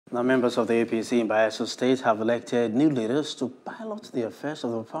Now, members of the A.P.C in Bayelsa State have elected new leaders to pilot the affairs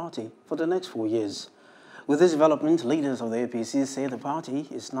of the party for the next 4 years. With this development, leaders of the A.P.C say the party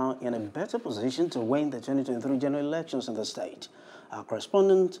is now in a better position to win the 2023 general elections in the state. Our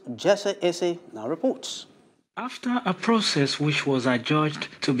correspondent, Jesse Ese, now reports. After a process which was adjudged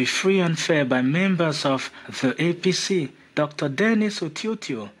to be free and fair by members of the A.P.C, Dr. Dennis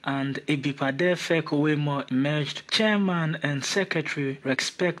Otiotio and Ebipade Fekowemo emerged chairman and secretary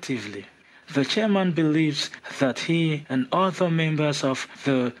respectively. The chairman believes that he and other members of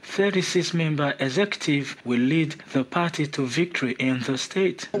the 36-member executive will lead the party to victory in the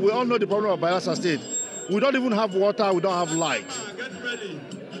state. We all know the problem of Bayelsa State. We don't even have water, we don't have light.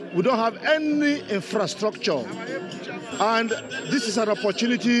 We don't have any infrastructure. And this is an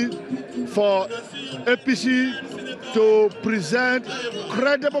opportunity for A.P.C to present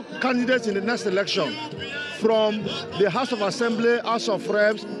credible candidates in the next election from the House of Assembly, House of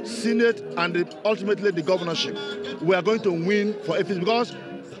Reps, Senate, and ultimately the governorship. We are going to win for A.P.C because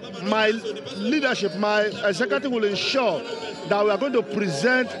my leadership, my executive will ensure that we are going to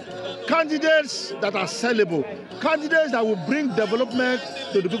present candidates that are sellable, candidates that will bring development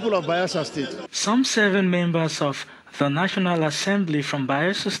to the people of Bayelsa State. Some 7 members of the National Assembly from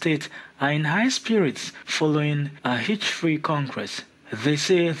Bayelsa State are in high spirits following a hitch-free Congress. They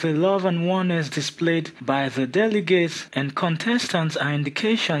say the love and oneness displayed by the delegates and contestants are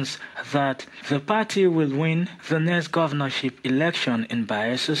indications that the party will win the next governorship election in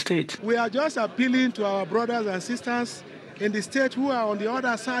Bayelsa State. We are just appealing to our brothers and sisters in the state who are on the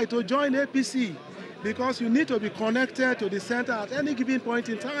other side to join A.P.C because you need to be connected to the center at any given point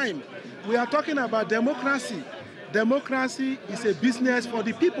in time. We are talking about democracy. Democracy is a business for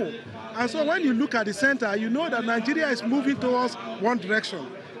the people. And so when you look at the center, you know that Nigeria is moving towards one direction.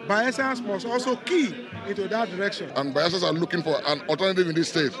 Bayelsas must also key into that direction. And Bayelsas are looking for an alternative in this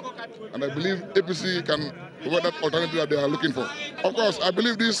state. And I believe A.P.C can provide that alternative that they are looking for. Of course, I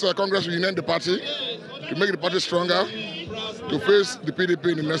believe this Congress will unite the party to make the party stronger, to face the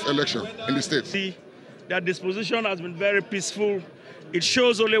PDP in the next election in the state. Their disposition has been very peaceful. It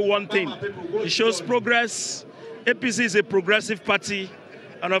shows only one thing. It shows progress. A.P.C is a progressive party,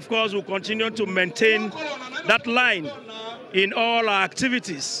 and of course we'll continue to maintain that line in all our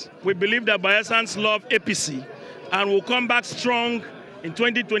activities. We believe that Bayelsans love A.P.C and will come back strong in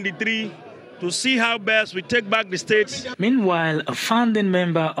 2023 to see how best we take back the state. Meanwhile, a founding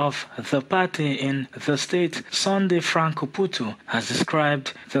member of the party in the state, Sunday Franco Putu, has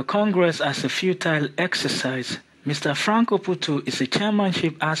described the Congress as a futile exercise. Mr. Franco Putu is a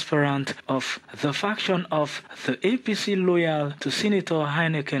chairmanship aspirant of the faction of the A.P.C loyal to Senator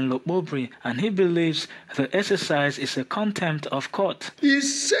Heineken Lobobri, and he believes the exercise is a contempt of court. He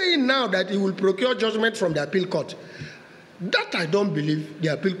is saying now that he will procure judgment from the appeal court. That I don't believe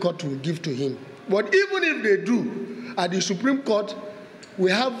the appeal court will give to him. But even if they do, at the Supreme Court, we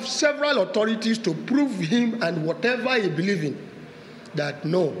have several authorities to prove him and whatever he believes in, that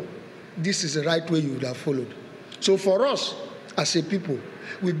no, this is the right way you would have followed. So for us, as a people,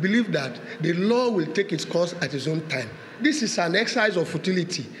 we believe that the law will take its course at its own time. This is an exercise of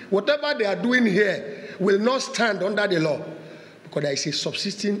futility. Whatever they are doing here will not stand under the law because there is a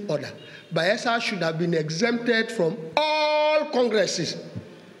subsisting order. Bayelsa should have been exempted from all congresses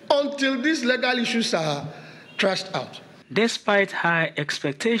until these legal issues are trashed out. Despite high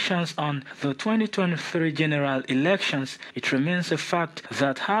expectations on the 2023 general elections, it remains a fact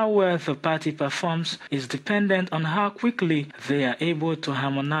that how well the party performs is dependent on how quickly they are able to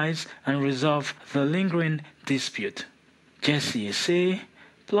harmonize and resolve the lingering dispute. Jesse Ese,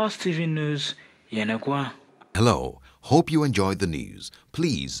 Plus TV News, Yenagwa. Hello, hope you enjoyed the news.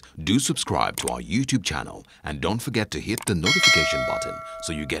 Please do subscribe to our YouTube channel and don't forget to hit the notification button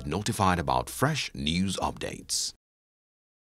so you get notified about fresh news updates.